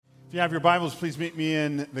If you have your Bibles, please meet me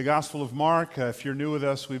in the Gospel of Mark. If you're new with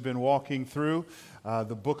us, we've been walking through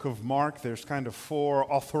the book of Mark. There's kind of four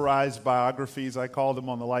authorized biographies, I call them,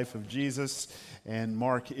 on the life of Jesus, and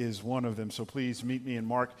Mark is one of them. So please meet me in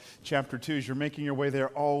Mark chapter 2. As you're making your way there,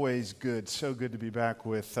 always good. So good to be back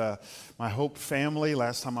with my Hope family.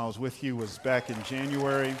 Last time I was with you was back in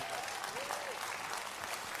January.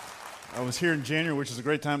 I was here in January, which is a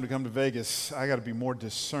great time to come to Vegas. I got to be more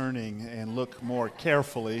discerning and look more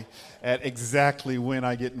carefully at exactly when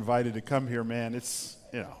I get invited to come here, man. It's,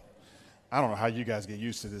 I don't know how you guys get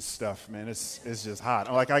used to this stuff, man. It's just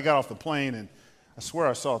hot. Like, I got off the plane, and I swear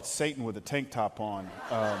I saw Satan with a tank top on.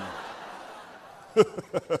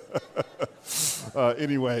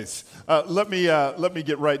 Anyways, let me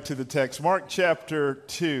get right to the text. Mark chapter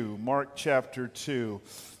 2.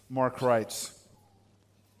 Mark writes,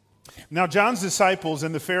 "Now John's disciples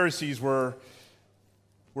and the Pharisees were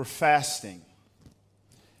fasting.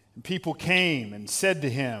 And people came and said to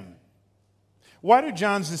him, 'Why do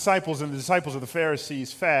John's disciples and the disciples of the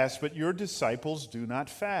Pharisees fast, but your disciples do not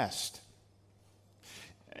fast?'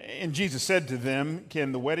 And Jesus said to them,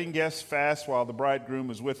 'Can the wedding guests fast while the bridegroom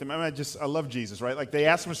is with them?'" I love Jesus, right? Like, they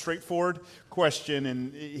ask him a straightforward question,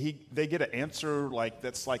 and they get an answer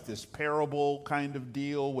that's like this parable kind of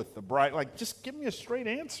deal with the bride. Like, just give me a straight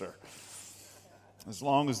answer. As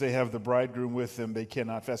long as they have the bridegroom with them, they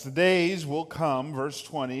cannot fast. "The days will come," verse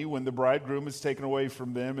 20, "when the bridegroom is taken away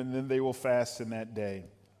from them, and then they will fast in that day.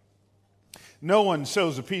 No one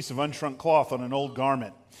sews a piece of unshrunk cloth on an old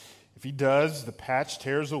garment. If he does, the patch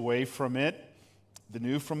tears away from it, the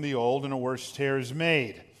new from the old, and a worse tear is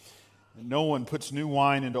made. And no one puts new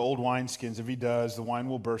wine into old wineskins. If he does, the wine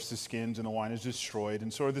will burst the skins, and the wine is destroyed,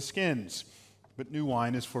 and so are the skins. But new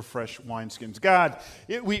wine is for fresh wineskins." God,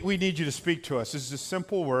 we need you to speak to us. This is a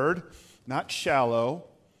simple word, not shallow,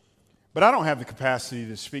 but I don't have the capacity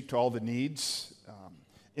to speak to all the needs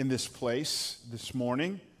in this place this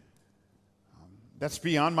morning. That's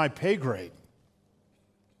beyond my pay grade.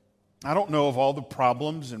 I don't know of all the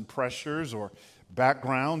problems and pressures or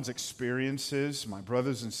backgrounds, experiences my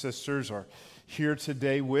brothers and sisters are here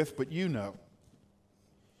today with, but you know.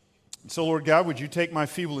 And so, Lord God, would you take my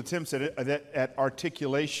feeble attempts at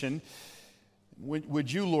articulation?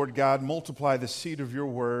 Would you, Lord God, multiply the seed of your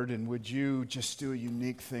word, and would you just do a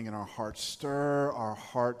unique thing in our hearts? Stir our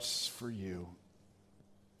hearts for you.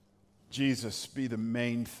 Jesus, be the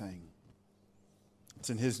main thing. It's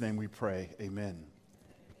in his name we pray. Amen.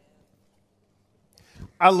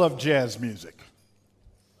 I love jazz music.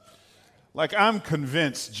 Like, I'm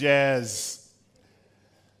convinced jazz,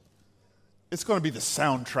 it's going to be the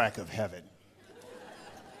soundtrack of heaven.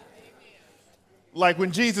 Like,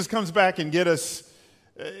 when Jesus comes back and get us,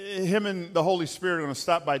 him and the Holy Spirit are going to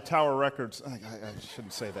stop by Tower Records. I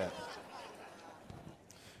shouldn't say that.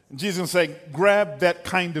 And Jesus is going to say, "Grab That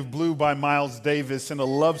Kind of Blue" by Miles Davis and "A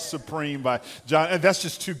Love Supreme" by John. And that's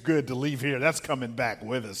just too good to leave here. That's coming back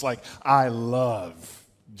with us. Like, I love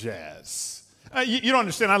jazz. You don't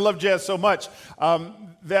understand. I love jazz so much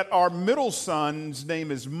that our middle son's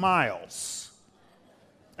name is Miles,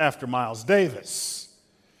 after Miles Davis.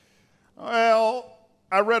 Well,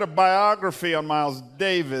 I read a biography on Miles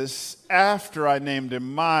Davis after I named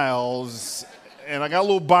him Miles, and I got a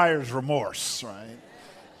little buyer's remorse, right?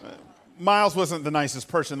 Miles wasn't the nicest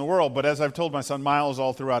person in the world, but as I've told my son Miles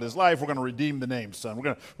all throughout his life, we're going to redeem the name, son.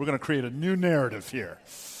 We're going to create a new narrative here.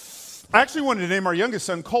 I actually wanted to name our youngest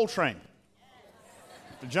son Coltrane,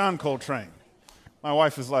 John Coltrane. My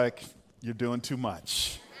wife is like, "You're doing too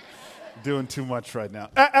much. Doing too much right now."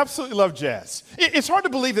 I absolutely love jazz. It's hard to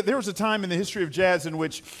believe that there was a time in the history of jazz in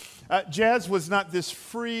which jazz was not this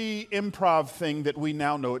free improv thing that we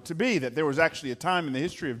now know it to be, that there was actually a time in the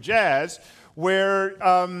history of jazz where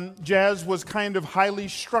jazz was kind of highly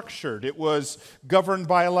structured. It was governed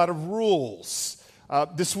by a lot of rules.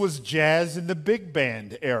 This was jazz in the big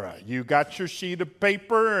band era. You got your sheet of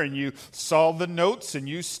paper and you saw the notes and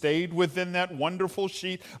you stayed within that wonderful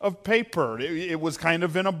sheet of paper. It was kind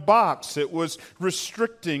of in a box. It was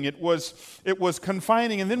restricting. It was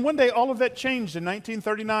confining. And then one day all of that changed in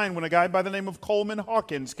 1939 when a guy by the name of Coleman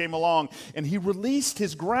Hawkins came along and he released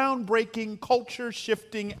his groundbreaking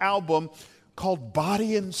culture-shifting album called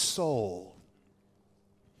Body and Soul.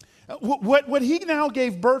 What he now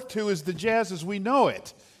gave birth to is the jazz as we know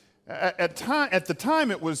it. At the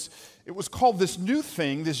time, it was called this new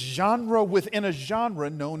thing, this genre within a genre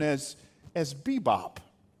known as bebop.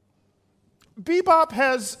 Bebop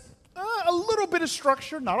has a little bit of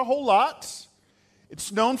structure, not a whole lot.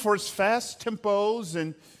 It's known for its fast tempos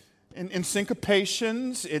and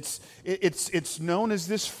syncopations. It's known as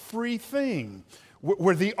this free thing.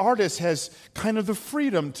 where the artist has kind of the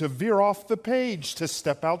freedom to veer off the page, to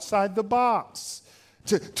step outside the box,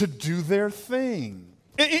 to do their thing.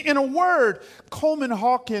 In a word, Coleman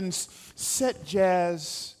Hawkins set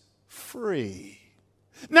jazz free.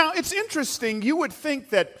 Now, it's interesting. You would think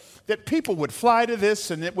that people would fly to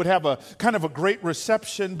this and it would have a kind of a great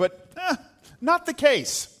reception, but not the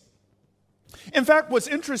case. In fact, what's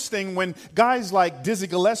interesting, when guys like Dizzy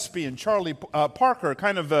Gillespie and Charlie Parker,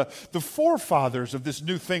 kind of the forefathers of this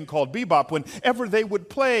new thing called bebop, whenever they would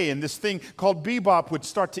play and this thing called bebop would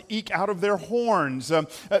start to eke out of their horns,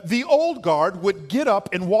 the old guard would get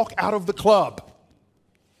up and walk out of the club.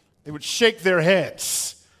 They would shake their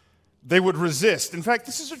heads. They would resist. In fact,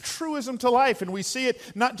 this is a truism to life, and we see it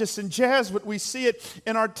not just in jazz, but we see it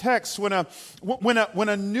in our text. When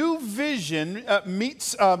a new vision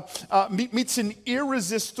meets an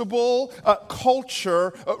irresistible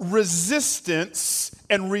culture, resistance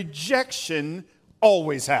and rejection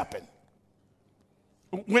always happen.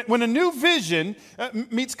 When a new vision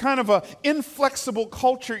meets kind of an inflexible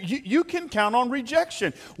culture, you can count on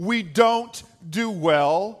rejection. We don't do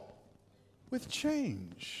well with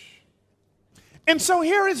change. And so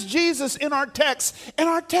here is Jesus in our text, and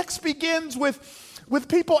our text begins with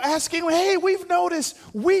people asking, hey, we've noticed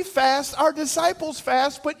we fast, our disciples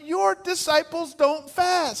fast, but your disciples don't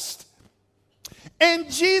fast.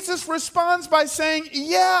 And Jesus responds by saying,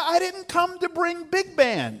 yeah, I didn't come to bring big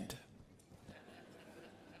band.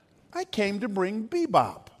 I came to bring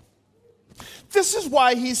bebop. This is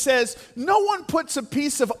why he says, no one puts a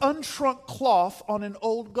piece of unshrunk cloth on an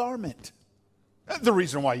old garment. The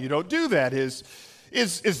reason why you don't do that is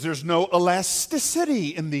there's no elasticity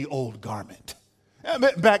in the old garment.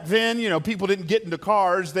 Back then, people didn't get into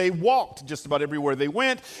cars. They walked just about everywhere they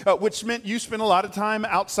went, which meant you spent a lot of time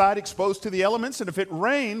outside exposed to the elements. And if it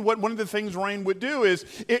rained, one of the things rain would do is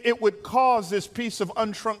it would cause this piece of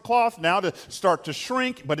unshrunk cloth now to start to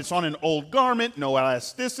shrink, but it's on an old garment, no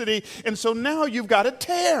elasticity. And so now you've got a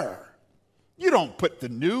tear. You don't put the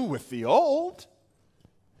new with the old.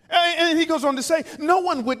 And he goes on to say, no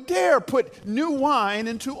one would dare put new wine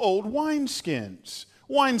into old wineskins.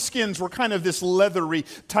 Wineskins were kind of this leathery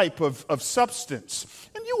type of substance.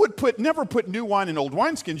 And you would never put new wine in old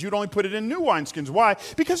wineskins. You'd only put it in new wineskins. Why?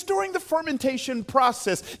 Because during the fermentation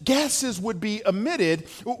process, gases would be emitted,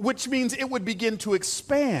 which means it would begin to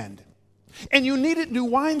expand. And you needed new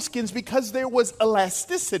wineskins because there was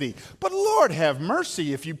elasticity. But Lord have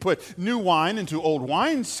mercy, if you put new wine into old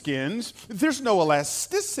wineskins, there's no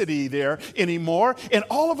elasticity there anymore. And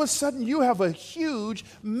all of a sudden you have a huge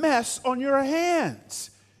mess on your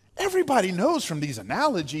hands. Everybody knows from these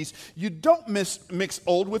analogies, you don't mix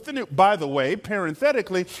old with the new. By the way,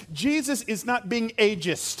 parenthetically, Jesus is not being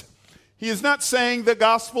ageist. He is not saying the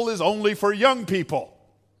gospel is only for young people.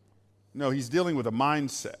 No, he's dealing with a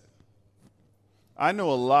mindset. I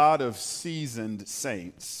know a lot of seasoned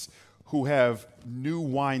saints who have new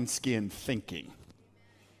wineskin thinking,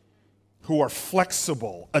 who are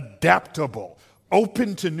flexible, adaptable,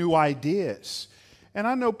 open to new ideas. And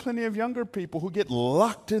I know plenty of younger people who get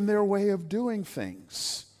locked in their way of doing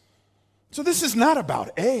things. So this is not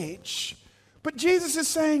about age, but Jesus is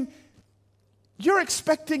saying, you're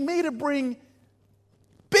expecting me to bring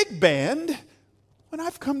big band when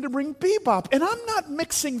I've come to bring bebop, and I'm not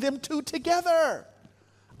mixing them two together.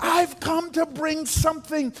 I've come to bring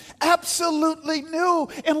something absolutely new.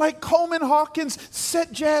 And like Coleman Hawkins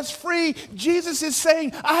set jazz free, Jesus is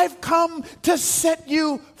saying, I've come to set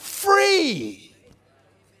you free.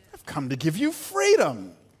 I've come to give you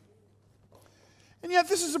freedom. And yet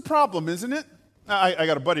this is a problem, isn't it? I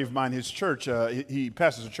got a buddy of mine, his church, he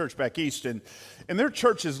pastors a church back east, and their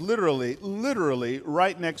church is literally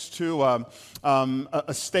right next to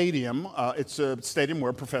a stadium. It's a stadium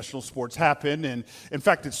where professional sports happen, and in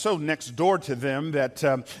fact, it's so next door to them that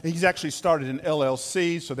he's actually started an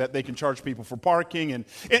LLC so that they can charge people for parking. And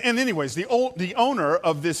anyways, the owner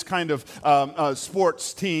of this kind of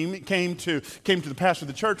sports team came to the pastor of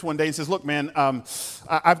the church one day and says, "Look, man,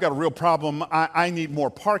 I've got a real problem. I need more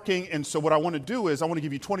parking, and so what I want to do is I want to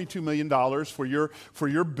give you $22 million for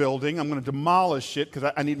your building. I'm going to demolish it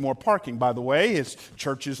because I need more parking." By the way, his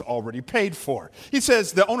church is already paid for. He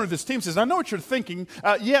says, the owner of this team says, "I know what you're thinking.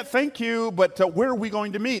 Yeah, thank you, but where are we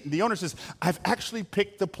going to meet?" And the owner says, "I've actually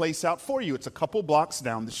picked the place out for you. It's a couple blocks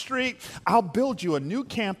down the street. I'll build you a new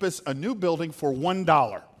campus, a new building for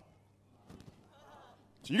 $1.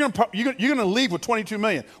 So you're going to leave with $22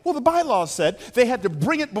 million. Well, the bylaws said they had to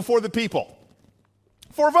bring it before the people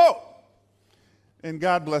for a vote. And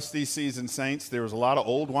God bless these seasoned saints. There was a lot of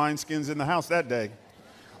old wineskins in the house that day.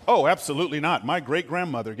 Oh, absolutely not. My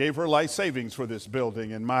great-grandmother gave her life savings for this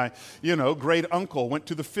building, and my, great-uncle went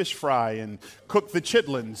to the fish fry and cooked the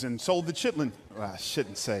chitlins and sold the chitlin. Well, I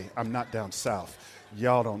shouldn't say. I'm not down south.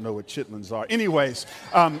 Y'all don't know what chitlins are. Anyways,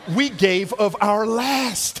 we gave of our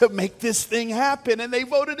last to make this thing happen, and they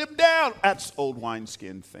voted him down. That's old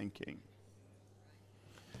wineskin thinking.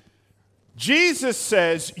 Jesus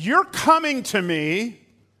says, you're coming to me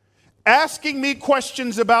asking me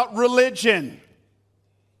questions about religion.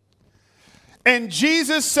 And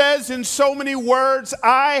Jesus says in so many words,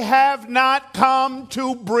 I have not come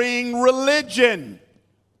to bring religion.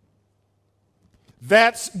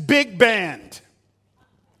 That's big band.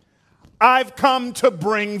 I've come to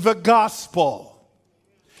bring the gospel.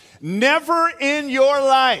 Never in your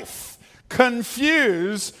life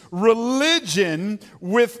confuse religion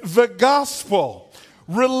with the gospel.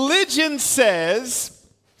 Religion says,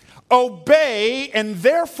 obey, and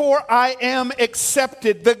therefore I am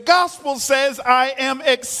accepted. The gospel says I am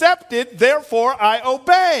accepted, therefore I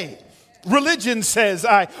obey. Religion says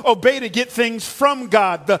I obey to get things from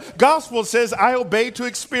God. The gospel says I obey to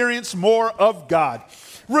experience more of God.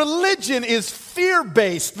 Religion is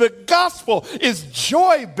fear-based. The gospel is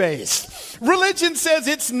joy-based. Religion says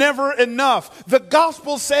it's never enough. The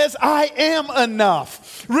gospel says I am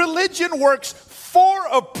enough. Religion works for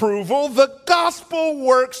approval. The gospel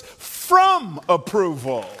works from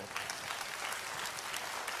approval.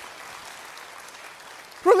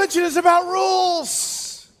 Religion is about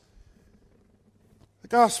rules. The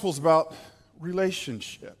gospel is about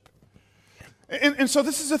relationship. And so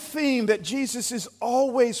this is a theme that Jesus is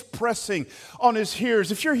always pressing on his hearers.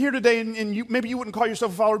 If you're here today and maybe you wouldn't call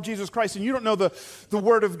yourself a follower of Jesus Christ and you don't know the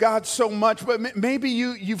Word of God so much, but maybe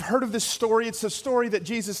you've heard of this story. It's a story that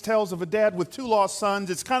Jesus tells of a dad with two lost sons.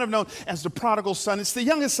 It's kind of known as the prodigal son. It's the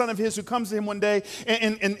youngest son of his who comes to him one day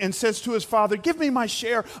and says to his father, give me my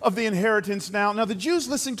share of the inheritance now. Now the Jews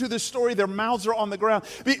listening to this story, their mouths are on the ground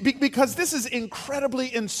because this is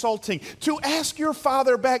incredibly insulting. To ask your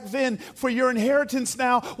father back then for your inheritance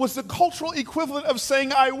now was the cultural equivalent of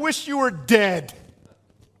saying, I wish you were dead.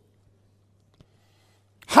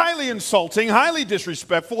 Highly insulting, highly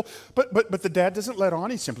disrespectful, but the dad doesn't let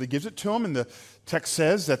on. He simply gives it to him, and the text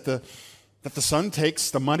says that the son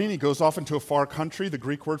takes the money and he goes off into a far country. The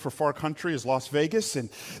Greek word for far country is Las Vegas,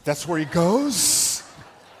 and that's where he goes.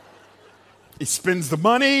 He spends the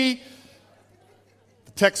money.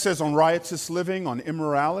 The text says on riotous living, on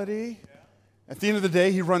immorality. At the end of the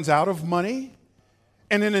day, he runs out of money.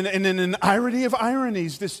 And in an irony of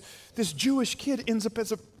ironies, this Jewish kid ends up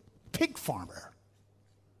as a pig farmer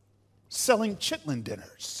selling chitlin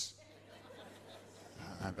dinners.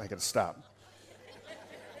 I got to stop.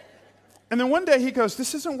 And then one day he goes,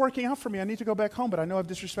 this isn't working out for me. I need to go back home, but I know I've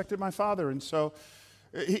disrespected my father. And so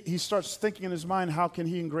he starts thinking in his mind, how can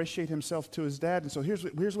he ingratiate himself to his dad? And so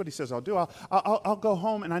here's what he says I'll do. I'll go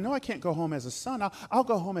home, and I know I can't go home as a son. I'll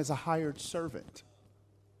go home as a hired servant.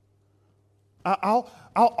 I'll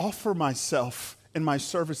offer myself and my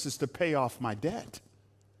services to pay off my debt.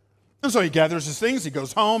 And so he gathers his things. He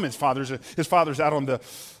goes home. His father's out on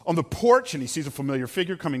the porch, and he sees a familiar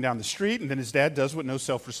figure coming down the street. And then his dad does what no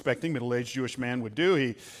self-respecting middle-aged Jewish man would do.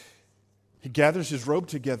 He gathers his robe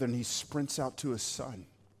together and he sprints out to his son.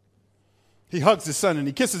 He hugs his son and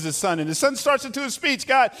he kisses his son, and his son starts into his speech.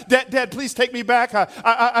 Dad, please take me back.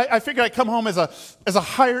 I figured I'd come home as a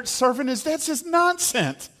hired servant. His dad says,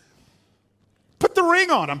 nonsense. Put the ring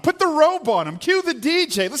on him. Put the robe on him. Cue the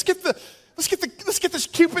DJ. Let's get this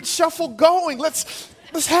Cupid shuffle going. Let's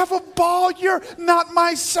have a ball. You're not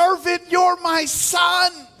my servant. You're my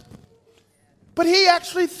son. But he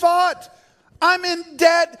actually thought, I'm in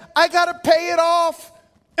debt. I got to pay it off.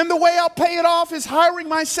 And the way I'll pay it off is hiring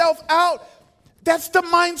myself out. That's the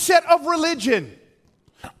mindset of religion.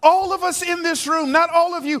 All of us in this room, not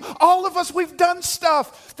all of you, all of us, we've done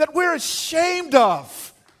stuff that we're ashamed of.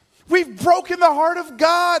 We've broken the heart of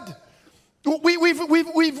God.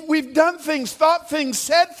 We've done things, thought things,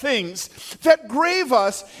 said things that grieve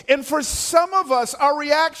us. And for some of us, our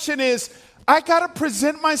reaction is, I got to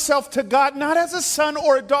present myself to God, not as a son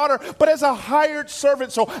or a daughter, but as a hired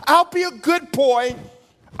servant. So I'll be a good boy.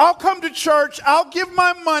 I'll come to church. I'll give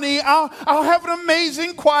my money. I'll have an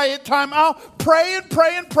amazing quiet time. I'll pray and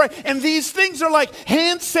pray and pray. And these things are like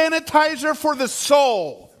hand sanitizer for the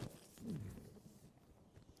soul.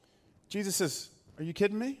 Jesus says, are you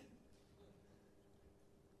kidding me?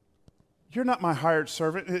 You're not my hired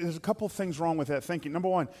servant. There's a couple of things wrong with that thinking. Number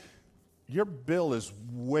one, your bill is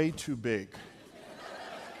way too big.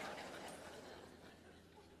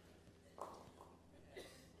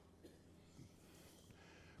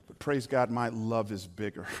 But praise God, my love is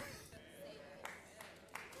bigger.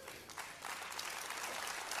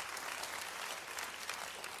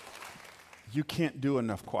 You can't do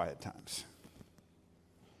enough quiet times.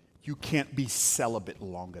 You can't be celibate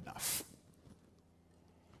long enough.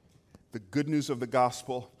 The good news of the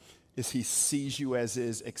gospel is he sees you as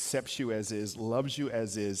is, accepts you as is, loves you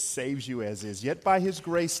as is, saves you as is, yet by his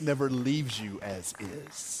grace never leaves you as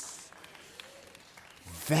is.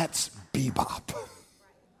 That's bebop.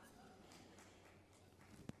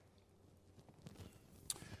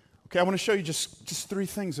 Okay, I want to show you just three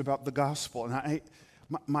things about the gospel. And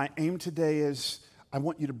my aim today is I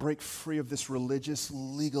want you to break free of this religious,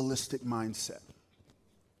 legalistic mindset.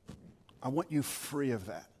 I want you free of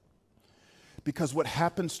that. Because what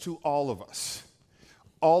happens to all of us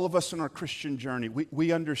in our Christian journey,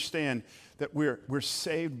 we understand that we're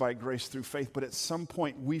saved by grace through faith, but at some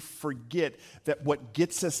point we forget that what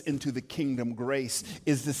gets us into the kingdom, grace,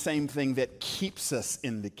 is the same thing that keeps us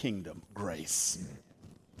in the kingdom, grace.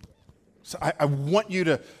 So I want you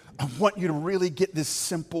to really get this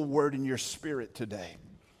simple word in your spirit today.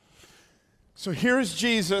 So here's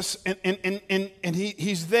Jesus, and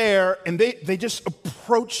he's there, and they just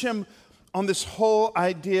approach him on this whole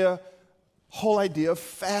idea of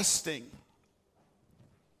fasting.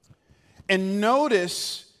 And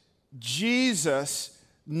notice Jesus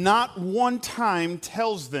not one time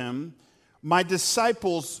tells them, my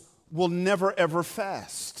disciples will never ever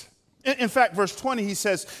fast. In fact, verse 20, he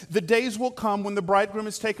says, the days will come when the bridegroom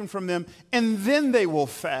is taken from them, and then they will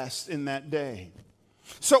fast in that day.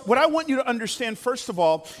 So what I want you to understand, first of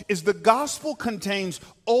all, is the gospel contains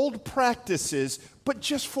old practices, but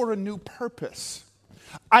just for a new purpose.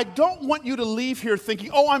 I don't want you to leave here thinking,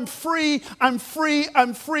 oh, I'm free,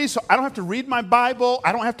 so I don't have to read my Bible,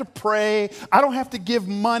 I don't have to pray, I don't have to give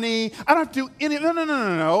money, I don't have to do any,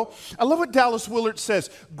 no. I love what Dallas Willard says,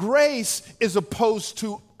 grace is opposed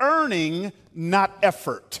to earning, not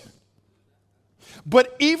effort.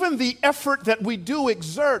 But even the effort that we do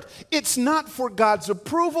exert, it's not for God's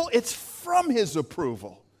approval, it's from his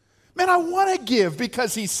approval. Man, I want to give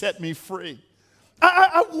because he set me free.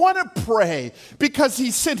 I want to pray because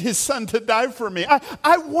he sent his son to die for me.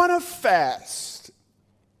 I want to fast.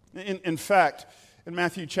 In fact, in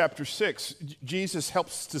Matthew chapter 6, Jesus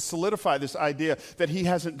helps to solidify this idea that he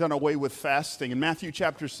hasn't done away with fasting. In Matthew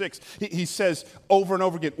chapter 6, he says over and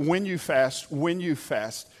over again, when you fast,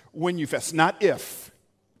 not if.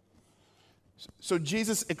 So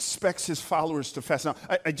Jesus expects his followers to fast. Now,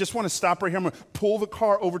 I just want to stop right here. I'm going to pull the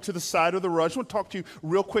car over to the side of the road. I just want to talk to you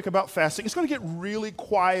real quick about fasting. It's going to get really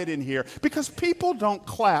quiet in here because people don't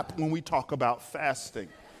clap when we talk about fasting.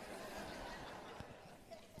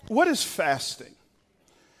 What is fasting?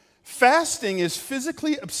 Fasting is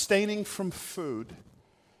physically abstaining from food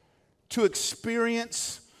to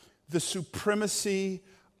experience the supremacy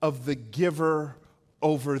of the giver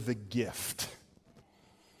over the gift.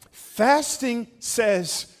 Fasting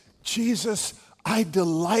says, Jesus, I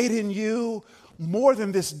delight in you more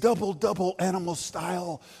than this double animal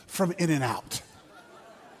style from In-N-Out.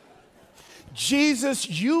 Jesus,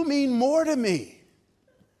 you mean more to me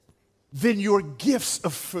than your gifts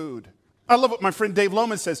of food. I love what my friend Dave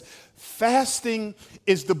Lohman says. Fasting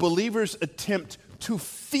is the believer's attempt to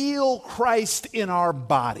feel Christ in our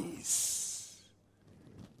bodies.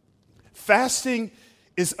 Fasting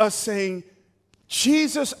is us saying,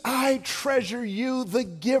 Jesus, I treasure you, the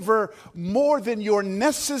giver, more than your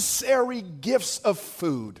necessary gifts of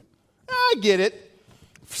food. I get it.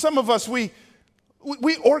 Some of us, we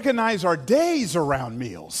organize our days around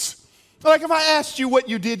meals. Like if I asked you what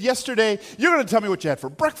you did yesterday, you're going to tell me what you had for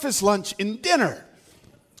breakfast, lunch, and dinner.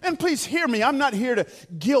 And please hear me, I'm not here to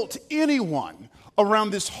guilt anyone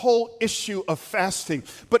around this whole issue of fasting.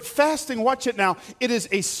 But fasting, watch it now, it is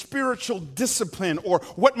a spiritual discipline, or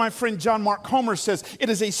what my friend John Mark Comer says, it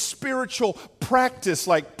is a spiritual practice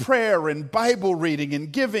like prayer and Bible reading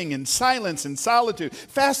and giving and silence and solitude.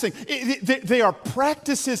 Fasting, they are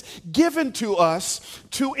practices given to us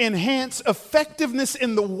to enhance effectiveness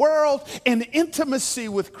in the world and intimacy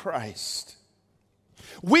with Christ.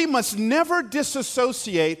 We must never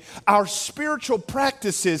disassociate our spiritual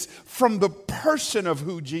practices from the person of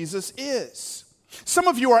who Jesus is. Some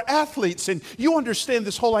of you are athletes and you understand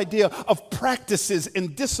this whole idea of practices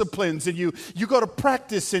and disciplines, and you go to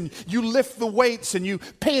practice and you lift the weights and you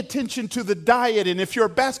pay attention to the diet, and if you're a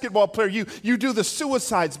basketball player, you do the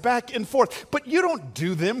suicides back and forth, but you don't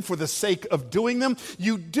do them for the sake of doing them.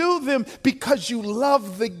 You do them because you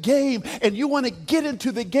love the game and you want to get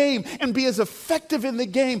into the game and be as effective in the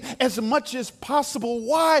game as much as possible.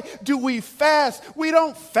 Why do we fast? We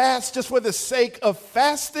don't fast just for the sake of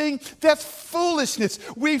fasting. That's foolishness.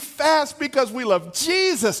 We fast because we love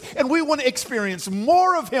Jesus and we want to experience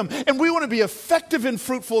more of him and we want to be effective and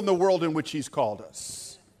fruitful in the world in which he's called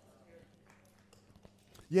us.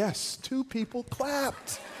 Yes, 2 people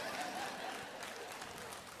clapped.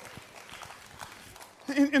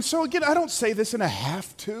 And so again, I don't say this in a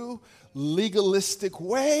have to, legalistic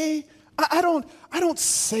way. I don't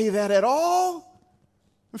say that at all.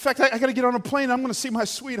 In fact, I got to get on a plane. I'm going to see my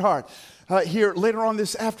sweetheart here later on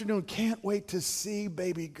this afternoon. Can't wait to see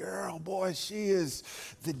baby girl. Boy, she is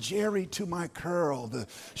the Jerry to my curl, the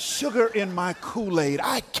sugar in my Kool-Aid.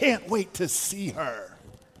 I can't wait to see her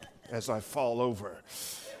as I fall over.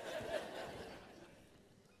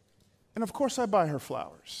 And of course, I buy her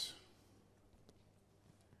flowers.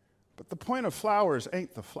 But the point of flowers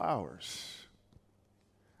ain't the flowers.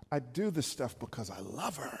 I do this stuff because I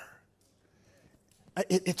love her.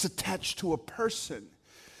 It's attached to a person.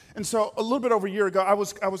 And so a little bit over a year ago, I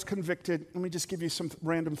was convicted. Let me just give you some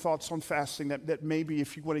random thoughts on fasting that maybe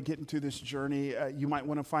if you want to get into this journey, you might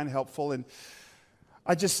want to find helpful. And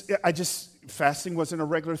fasting wasn't a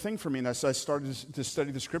regular thing for me. And as I started to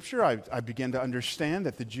study the scripture, I began to understand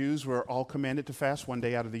that the Jews were all commanded to fast one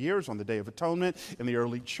day out of the year. It was on the Day of Atonement. In the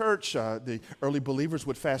early church, the early believers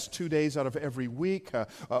would fast 2 days out of every week.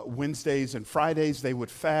 Wednesdays and Fridays, they would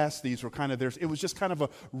fast. These were kind of theirs. It was just kind of a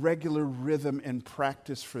regular rhythm and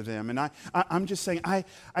practice for them. And I'm just saying,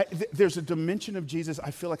 there's a dimension of Jesus I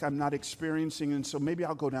feel like I'm not experiencing, and so maybe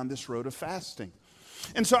I'll go down this road of fasting.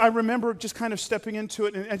 And so I remember just kind of stepping into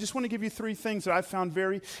it, and I just want to give you 3 things that I found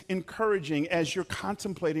very encouraging as you're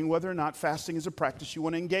contemplating whether or not fasting is a practice you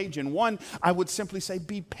want to engage in. One, I would simply say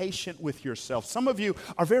be patient with yourself. Some of you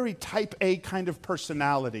are very type A kind of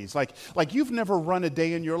personalities. Like you've never run a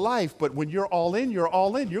day in your life, but when you're all in, you're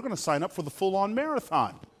all in. You're going to sign up for the full-on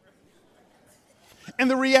marathon. And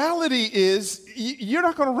the reality is you're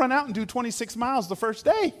not going to run out and do 26 miles the first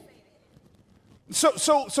day.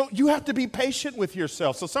 So you have to be patient with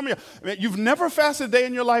yourself. So some of you, you've never fasted a day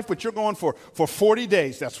in your life, but you're going for 40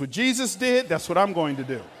 days. That's what Jesus did. That's what I'm going to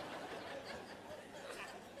do.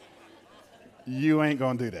 You ain't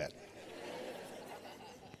going to do that.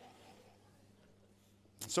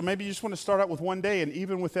 So maybe you just want to start out with one day, and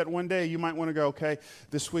even with that one day, you might want to go, okay,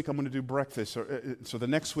 this week I'm going to do breakfast. So the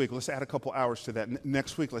next week, let's add a couple hours to that.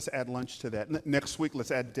 Next week, let's add lunch to that. Next week,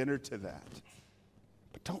 let's add dinner to that.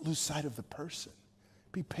 But don't lose sight of the person.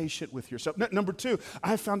 Be patient with yourself. Number 2,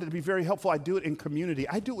 I found it to be very helpful. I do it in community.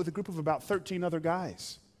 I do it with a group of about 13 other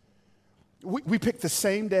guys. We pick the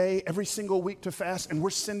same day every single week to fast, and we're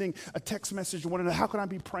sending a text message to one another. How can I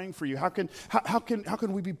be praying for you? How can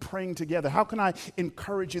we be praying together? How can I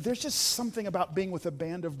encourage you? There's just something about being with a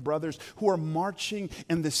band of brothers who are marching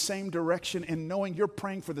in the same direction and knowing you're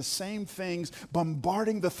praying for the same things,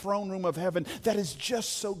 bombarding the throne room of heaven, that is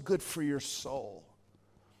just so good for your soul.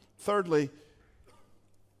 Thirdly,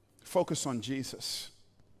 focus on Jesus.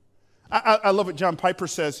 I love what John Piper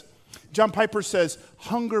says. John Piper says,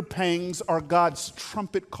 hunger pangs are God's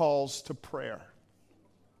trumpet calls to prayer.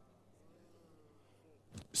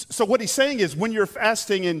 So what he's saying is when you're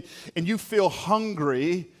fasting and you feel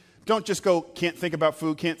hungry, don't just go, can't think about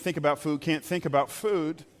food, can't think about food, can't think about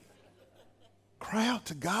food. Cry out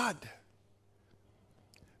to God.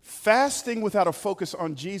 Fasting without a focus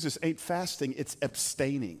on Jesus ain't fasting, it's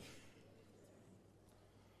abstaining.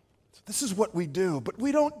 This is what we do, but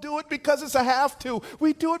we don't do it because it's a have to.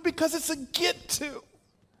 We do it because it's a get to.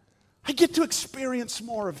 I get to experience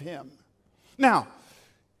more of him. Now,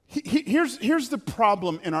 here's the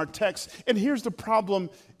problem in our text, and here's the problem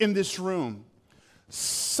in this room.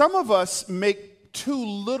 Some of us make too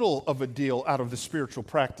little of a deal out of the spiritual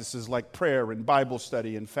practices like prayer and Bible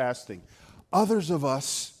study and fasting. Others of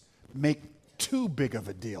us make too big of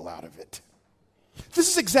a deal out of it. This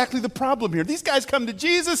is exactly the problem here. These guys come to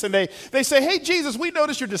Jesus and they say, hey, Jesus, we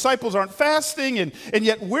notice your disciples aren't fasting and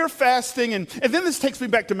yet we're fasting. And then this takes me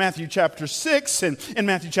back to Matthew chapter 6. And in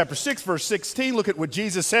Matthew chapter 6, verse 16, look at what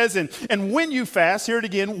Jesus says. And when you fast, hear it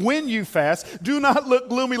again, when you fast, do not look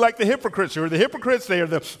gloomy like the hypocrites. Who are the hypocrites? They are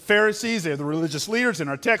the Pharisees. They are the religious leaders in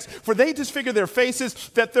our text. For they disfigure their faces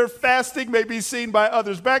that their fasting may be seen by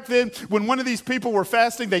others. Back then, when one of these people were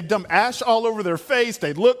fasting, they dump ash all over their face.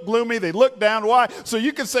 They look gloomy. They look down. Why? So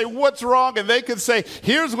you can say, what's wrong? And they can say,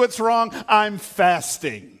 here's what's wrong. I'm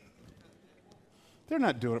fasting. They're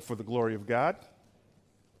not doing it for the glory of God.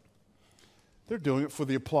 They're doing it for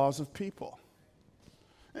the applause of people.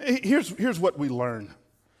 Here's what we learn.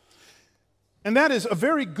 And that is a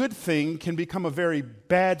very good thing can become a very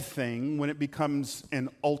bad thing when it becomes an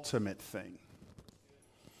ultimate thing.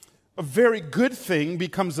 A very good thing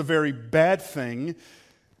becomes a very bad thing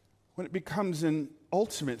when it becomes an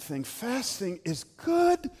ultimate thing. Fasting is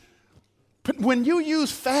good, but when you use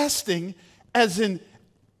fasting as an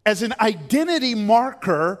identity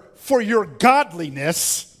marker for your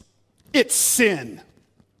godliness, it's sin.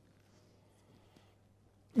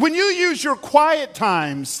 When you use your quiet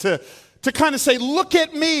times to kind of say, look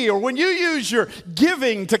at me, or when you use your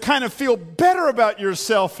giving to kind of feel better about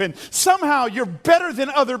yourself and somehow you're better than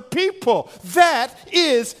other people, that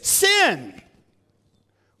is sin.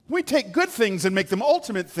 We take good things and make them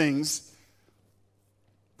ultimate things.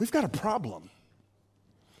 We've got a problem.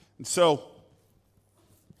 And so,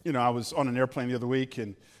 I was on an airplane the other week,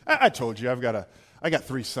 and I told you I got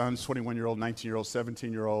 3 sons, 21-year-old, 19-year-old,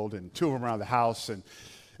 17-year-old, and 2 of them around the house. And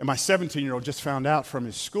my 17-year-old just found out from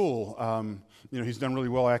his school, he's done really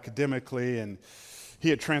well academically, and he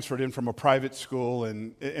had transferred in from a private school,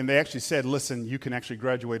 and they actually said, listen, you can actually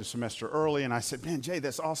graduate a semester early. And I said, man, Jay,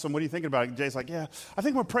 that's awesome. What are you thinking about it? And Jay's like, yeah, I think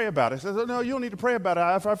I'm going to pray about it. I said, no, you don't need to pray about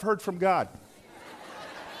it. I've heard from God.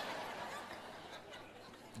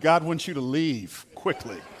 God wants you to leave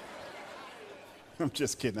quickly. I'm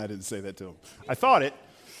just kidding. I didn't say that to him. I thought it.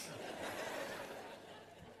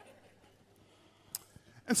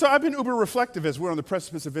 And so I've been uber reflective as we're on the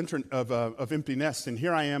precipice of empty nest. And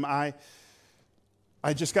here I am. I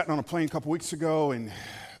just gotten on a plane a couple weeks ago, and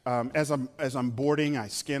as I'm boarding, I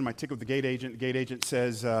scan my ticket with the gate agent. The gate agent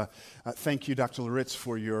says, thank you, Dr. Loritz,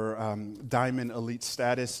 for your Diamond Elite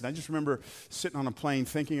status. And I just remember sitting on a plane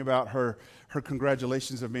thinking about her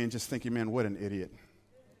congratulations of me and just thinking, man, what an idiot.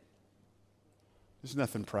 There's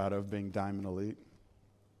nothing proud of being Diamond Elite.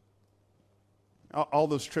 All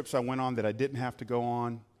those trips I went on that I didn't have to go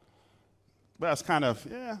on, but I was kind of,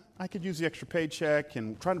 I could use the extra paycheck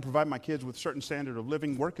and trying to provide my kids with a certain standard of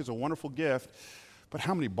living. Work is a wonderful gift, but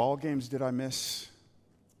how many ball games did I miss?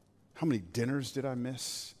 How many dinners did I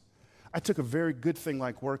miss? I took a very good thing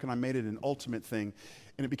like work and I made it an ultimate thing,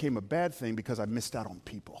 and it became a bad thing because I missed out on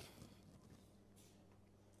people.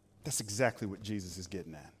 That's exactly what Jesus is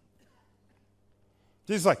getting at.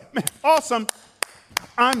 Jesus is like, man, awesome.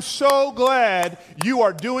 I'm so glad you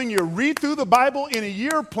are doing your read through the Bible in a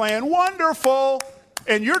year plan. Wonderful.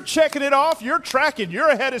 And you're checking it off. You're tracking. You're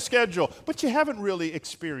ahead of schedule. But you haven't really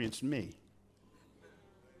experienced me.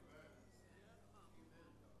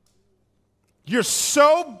 You're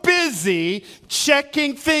so busy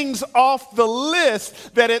checking things off the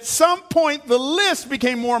list that at some point the list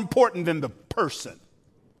became more important than the person.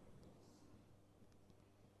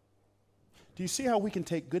 Do you see how we can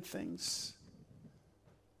take good things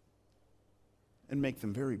and make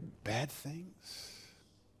them very bad things?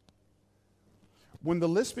 When the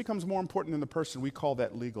list becomes more important than the person, we call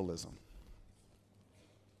that legalism.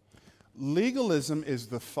 Legalism is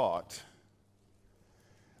the thought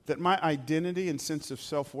that my identity and sense of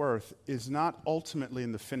self-worth is not ultimately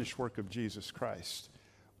in the finished work of Jesus Christ,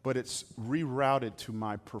 but it's rerouted to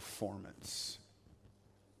my performance.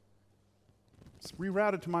 It's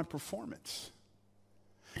rerouted to my performance.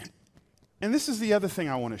 And this is the other thing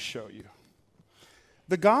I want to show you.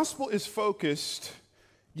 The gospel is focused,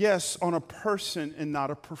 yes, on a person and not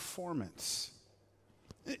a performance.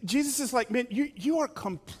 Jesus is like, man, you are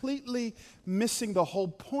completely missing the whole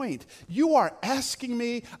point. You are asking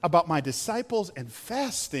me about my disciples and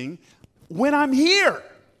fasting when I'm here.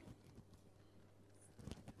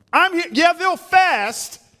 I'm here. Yeah, they'll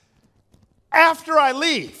fast after I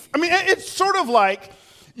leave. I mean, it's sort of like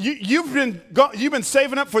you've been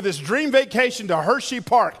saving up for this dream vacation to Hershey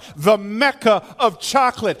Park, the mecca of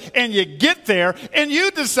chocolate, and you get there and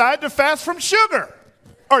you decide to fast from sugar.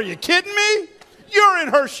 Are you kidding me? You're in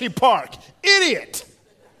Hershey Park, idiot.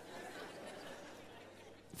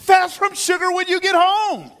 Fast from sugar when you get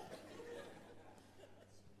home.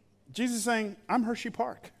 Jesus is saying, I'm Hershey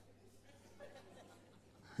Park.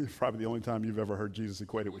 It's probably the only time you've ever heard Jesus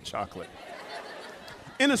equate it with chocolate.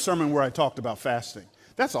 In a sermon where I talked about fasting.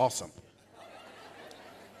 That's awesome.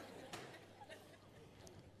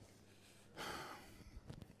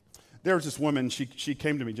 There was this woman, she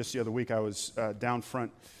came to me just the other week. I was down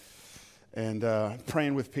front and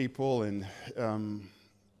praying with people, and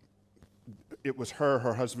it was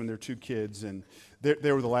her husband, their 2 kids, and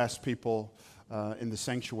they were the last people in the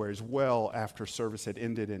sanctuaries well after service had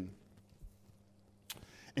ended, and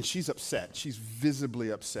she's upset. She's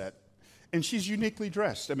visibly upset. And she's uniquely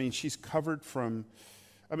dressed. I mean, she's covered from,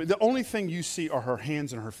 the only thing you see are her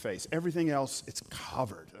hands and her face. Everything else, it's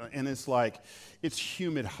covered. And it's like, it's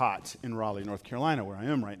humid hot in Raleigh, North Carolina, where I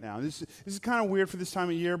am right now. This is kind of weird for this time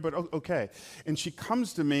of year, but okay. And she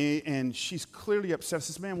comes to me, and she's clearly upset. I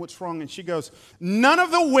says, man, what's wrong? And she goes, none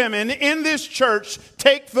of the women in this church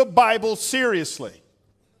take the Bible seriously.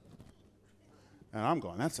 And I'm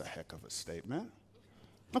going, that's a heck of a statement.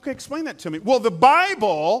 Okay, explain that to me. Well, the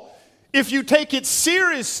Bible, if you take it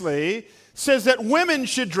seriously, says that women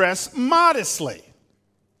should dress modestly.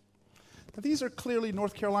 Now, these are clearly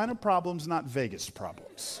North Carolina problems, not Vegas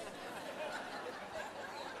problems.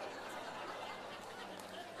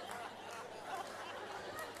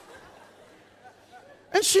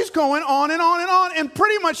 And she's going on and on and on. And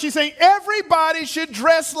pretty much she's saying, everybody should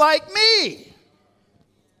dress like me.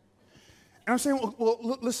 And I'm saying,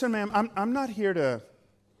 well listen, ma'am, I'm not here to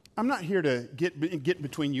get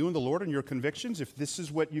between you and the Lord and your convictions. If this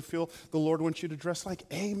is what you feel the Lord wants you to dress like,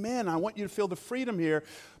 amen. I want you to feel the freedom here.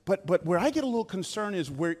 But where I get a little concerned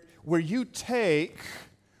is where you take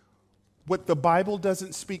what the Bible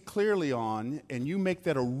doesn't speak clearly on and you make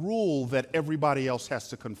that a rule that everybody else has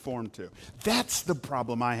to conform to. That's the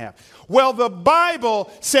problem I have. Well, the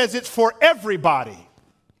Bible says it's for everybody.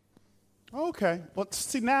 Okay. Well,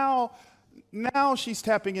 see, now she's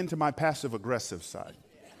tapping into my passive-aggressive side.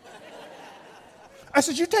 I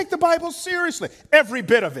said, you take the Bible seriously. Every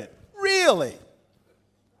bit of it. Really?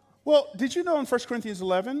 Well, did you know in 1 Corinthians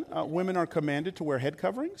 11, women are commanded to wear head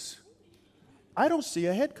coverings? I don't see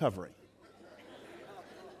a head covering.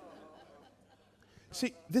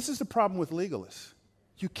 See, this is the problem with legalists.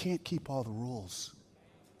 You can't keep all the rules.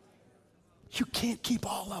 You can't keep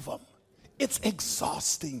all of them. It's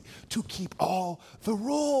exhausting to keep all the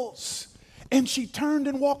rules. And she turned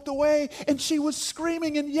and walked away, and she was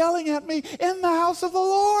screaming and yelling at me in the house of the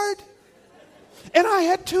Lord. And I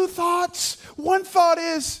had two thoughts. One thought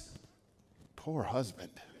is, poor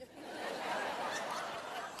husband.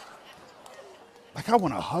 Like, I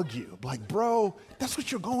want to hug you. Like, bro, that's what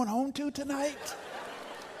you're going home to tonight?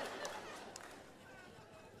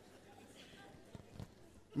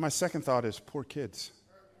 My second thought is, poor kids.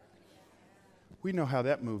 We know how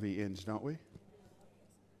that movie ends, don't we?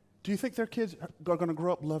 Do you think their kids are going to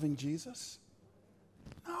grow up loving Jesus?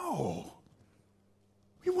 No.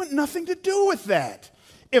 We want nothing to do with that.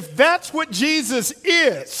 If that's what Jesus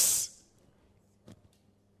is,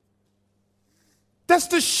 that's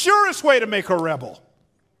the surest way to make a rebel,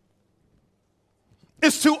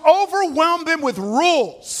 is to overwhelm them with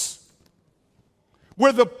rules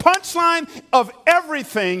where the punchline of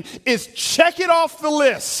everything is check it off the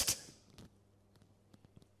list.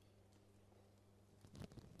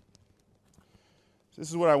 This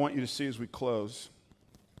is what I want you to see as we close.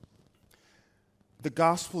 The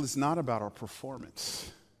gospel is not about our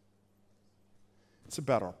performance. It's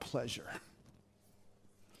about our pleasure.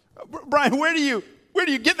 Brian, where do you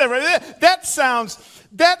get that right? That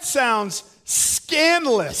sounds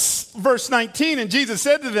scandalous. Verse 19, and Jesus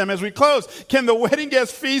said to them as we close, can the wedding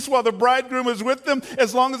guests feast while the bridegroom is with them?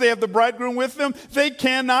 As long as they have the bridegroom with them, they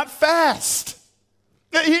cannot fast.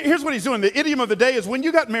 Here's what he's doing. The idiom of the day is when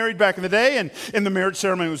you got married back in the day and the marriage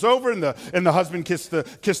ceremony was over and the husband kissed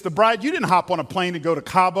the bride, you didn't hop on a plane and go to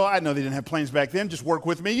Cabo. I know they didn't have planes back then. Just work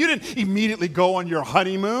with me. You didn't immediately go on your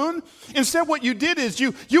honeymoon. Instead, what you did is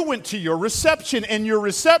you went to your reception, and your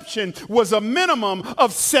reception was a minimum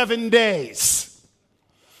of 7 days.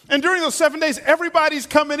 And during those 7 days, everybody's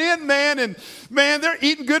coming in, man, they're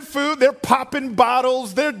eating good food, they're popping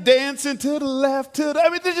bottles, they're dancing to the left, they're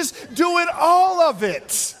just doing all of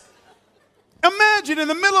it. Imagine in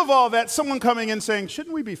the middle of all that, someone coming in saying,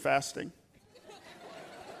 shouldn't we be fasting?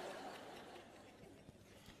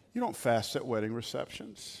 You don't fast at wedding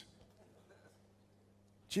receptions.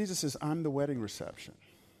 Jesus says, I'm the wedding reception.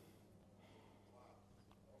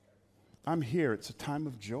 I'm here. It's a time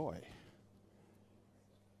of joy.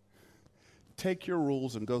 Take your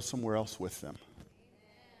rules and go somewhere else with them.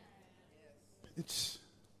 It's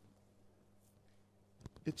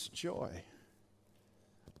joy.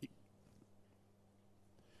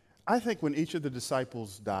 I think when each of the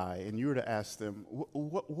disciples die and you were to ask them,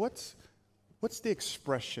 what's the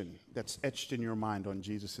expression that's etched in your mind on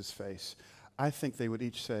Jesus' face? I think they would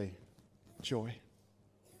each say, joy,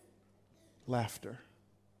 laughter.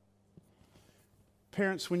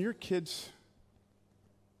 Parents, when your kids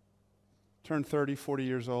turn 30, 40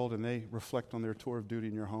 years old and they reflect on their tour of duty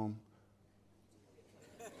in your home,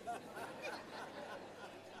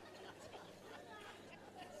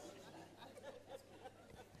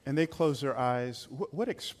 and they close their eyes, what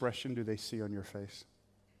expression do they see on your face?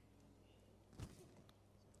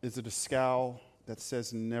 Is it a scowl that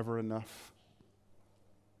says never enough?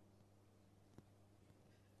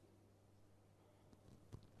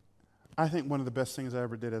 I think one of the best things I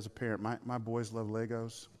ever did as a parent, my boys love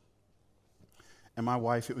Legos. And my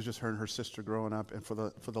wife, it was just her and her sister growing up, and for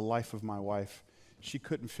the life of my wife, she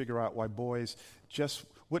couldn't figure out why boys just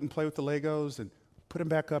wouldn't play with the Legos and put them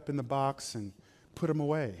back up in the box and put them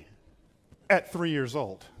away at 3 years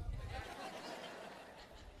old.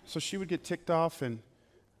 So she would get ticked off and,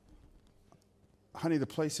 honey, the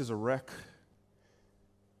place is a wreck.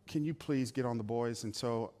 Can you please get on the boys? And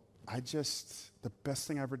so the best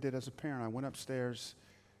thing I ever did as a parent, I went upstairs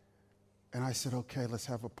and I said, okay, let's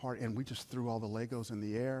have a party. And we just threw all the Legos in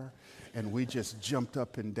the air and we just jumped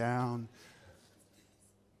up and down.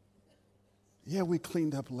 Yeah, we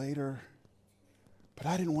cleaned up later, but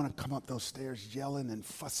I didn't want to come up those stairs yelling and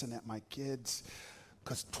fussing at my kids,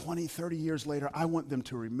 because 20, 30 years later, I want them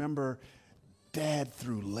to remember Dad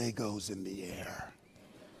threw Legos in the air.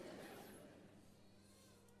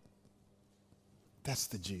 That's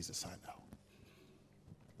the Jesus I know.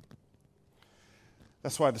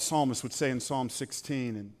 That's why the psalmist would say in Psalm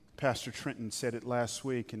 16, and Pastor Trenton said it last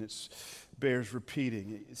week, and it bears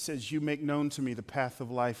repeating. It says, you make known to me the path of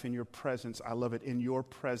life in your presence. I love it. In your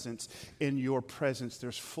presence,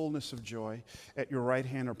 there's fullness of joy. At your right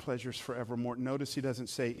hand are pleasures forevermore. Notice he doesn't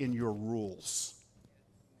say in your rules.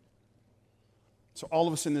 So all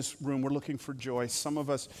of us in this room, we're looking for joy. Some of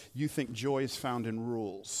us, you think joy is found in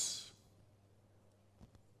rules.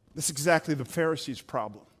 That's exactly the Pharisees'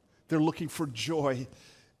 problem. They're looking for joy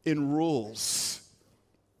in rules.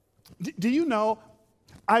 Do you know,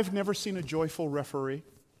 I've never seen a joyful referee.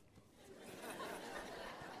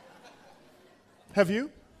 Have you?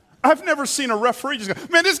 I've never seen a referee just go,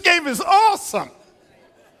 man, this game is awesome.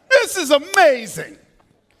 This is amazing.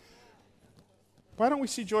 Why don't we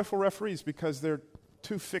see joyful referees? Because they're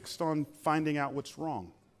too fixed on finding out what's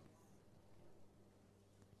wrong.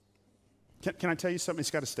 Can I tell you something? It's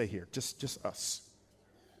got to stay here. Just us.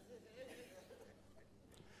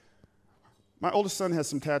 My oldest son has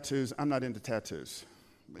some tattoos. I'm not into tattoos.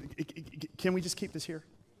 Can we just keep this here?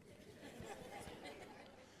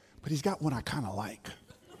 But he's got one I kind of like.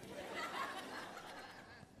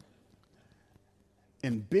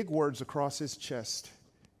 In big words across his chest,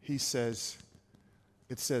 it says,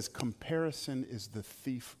 comparison is the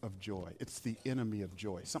thief of joy. It's the enemy of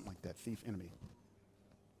joy. Something like that, thief, enemy.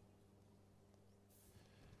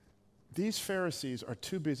 These Pharisees are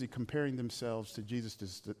too busy comparing themselves to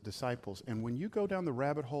Jesus' disciples. And when you go down the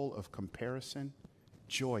rabbit hole of comparison,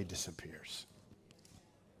 joy disappears.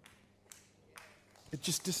 It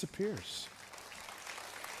just disappears.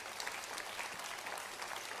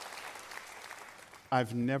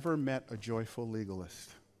 I've never met a joyful legalist.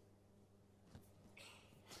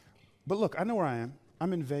 But look, I know where I am.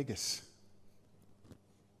 I'm in Vegas,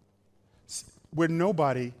 where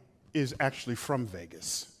nobody is actually from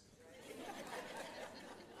Vegas.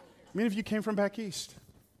 Many of you came from back east.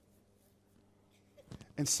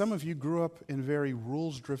 And some of you grew up in very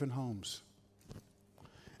rules-driven homes.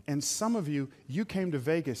 And some of you came to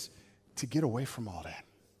Vegas to get away from all that.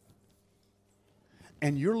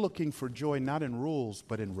 And you're looking for joy not in rules,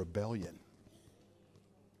 but in rebellion.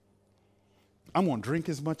 I'm going to drink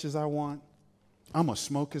as much as I want. I'm going to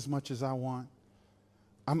smoke as much as I want.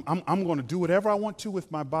 I'm going to do whatever I want to with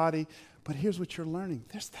my body. But here's what you're learning.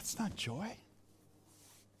 That's not joy.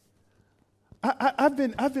 I've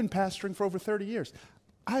been pastoring for over 30 years.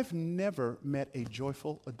 I've never met a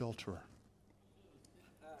joyful adulterer.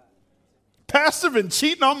 Pastor, been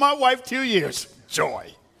cheating on my wife 2 years.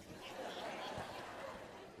 Joy.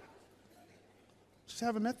 Just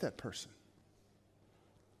haven't met that person.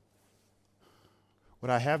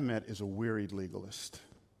 What I have met is a wearied legalist.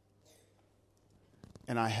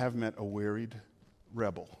 And I have met a wearied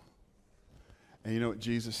rebel. And you know what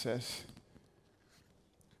Jesus says?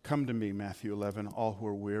 Come to me, Matthew 11, all who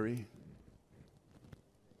are weary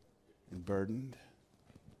and burdened,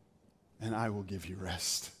 and I will give you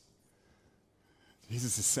rest.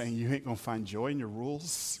 Jesus is saying you ain't going to find joy in your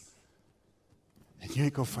rules, and you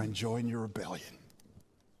ain't going to find joy in your rebellion,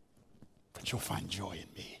 but you'll find joy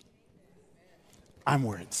in me. I'm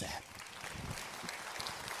where it's at.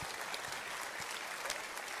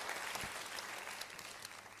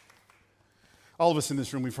 All of us in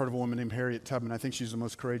this room, we've heard of a woman named Harriet Tubman. I think she's the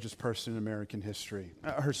most courageous person in American history.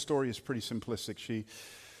 Her story is pretty simplistic.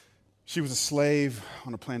 She was a slave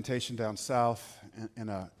on a plantation down south. In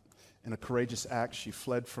a courageous act, she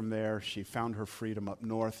fled from there. She found her freedom up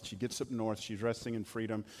north. She gets up north. She's resting in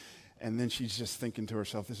freedom. And then she's just thinking to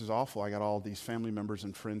herself, this is awful. I got all these family members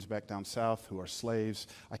and friends back down south who are slaves.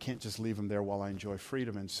 I can't just leave them there while I enjoy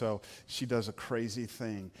freedom. And so she does a crazy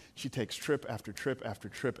thing. She takes trip after trip after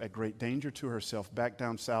trip at great danger to herself back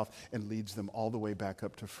down south and leads them all the way back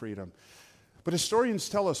up to freedom. But historians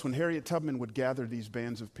tell us when Harriet Tubman would gather these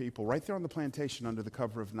bands of people right there on the plantation under the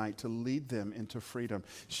cover of night to lead them into freedom,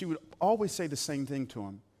 she would always say the same thing to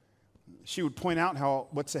them. She would point out how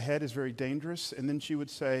what's ahead is very dangerous, and then she would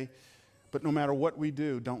say, but no matter what we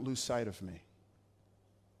do, don't lose sight of me.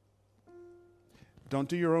 Don't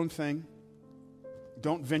do your own thing.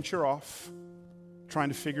 Don't venture off trying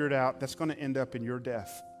to figure it out. That's going to end up in your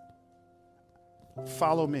death.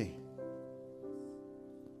 Follow me.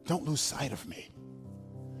 Don't lose sight of me.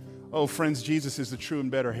 Oh, friends, Jesus is the true and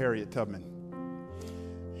better Harriet Tubman.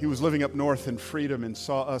 He was living up north in freedom and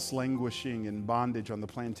saw us languishing in bondage on the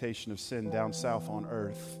plantation of sin down south on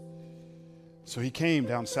earth. So he came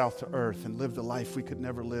down south to earth and lived a life we could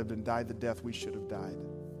never live and died the death we should have died.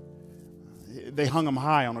 They hung him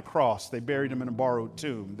high on a cross. They buried him in a borrowed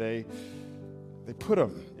tomb. They put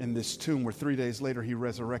him in this tomb where 3 days later he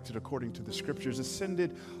resurrected according to the scriptures,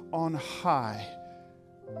 ascended on high.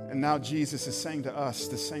 And now Jesus is saying to us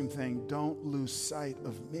the same thing. Don't lose sight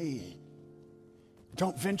of me.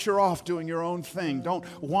 Don't venture off doing your own thing. Don't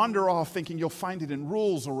wander off thinking you'll find it in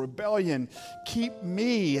rules or rebellion. Keep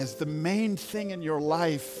me as the main thing in your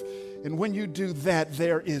life. And when you do that,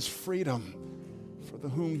 there is freedom. For the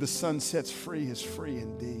whom the Son sets free is free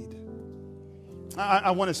indeed.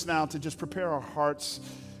 I want us now to just prepare our hearts.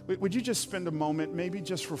 Would you just spend a moment maybe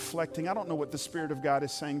just reflecting? I don't know what the Spirit of God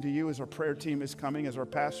is saying to you as our prayer team is coming, as our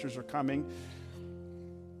pastors are coming.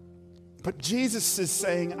 But Jesus is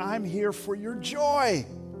saying, I'm here for your joy.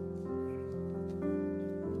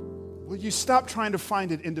 Will you stop trying to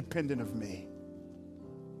find it independent of me?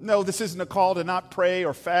 No, this isn't a call to not pray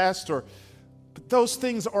or fast, but those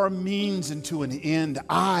things are a means into an end.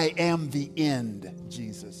 I am the end,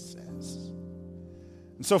 Jesus says.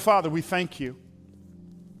 And so, Father, we thank you.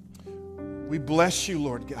 We bless you,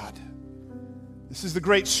 Lord God. This is the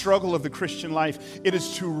great struggle of the Christian life. It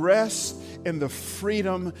is to rest in the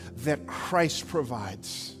freedom that Christ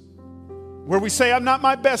provides. Where we say, I'm not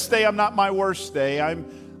my best day, I'm not my worst day.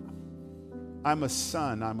 I'm a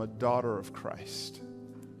son, I'm a daughter of Christ.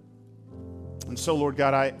 And so, Lord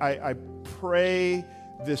God, I pray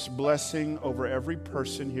this blessing over every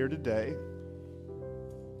person here today.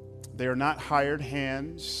 They are not hired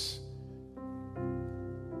hands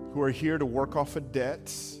who are here to work off a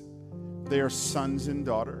debt. They are sons and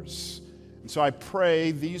daughters. And so I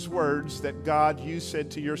pray these words that God, you said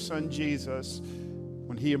to your son Jesus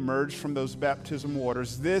when he emerged from those baptism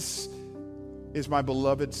waters, this is my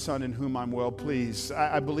beloved son in whom I'm well pleased.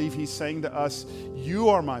 I believe he's saying to us, you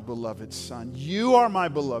are my beloved son. You are my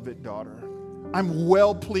beloved daughter. I'm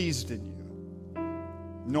well pleased in you.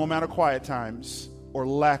 No amount of quiet times or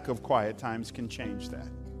lack of quiet times can change that.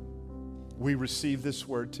 We receive this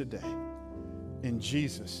word today. In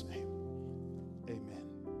Jesus' name. Amen.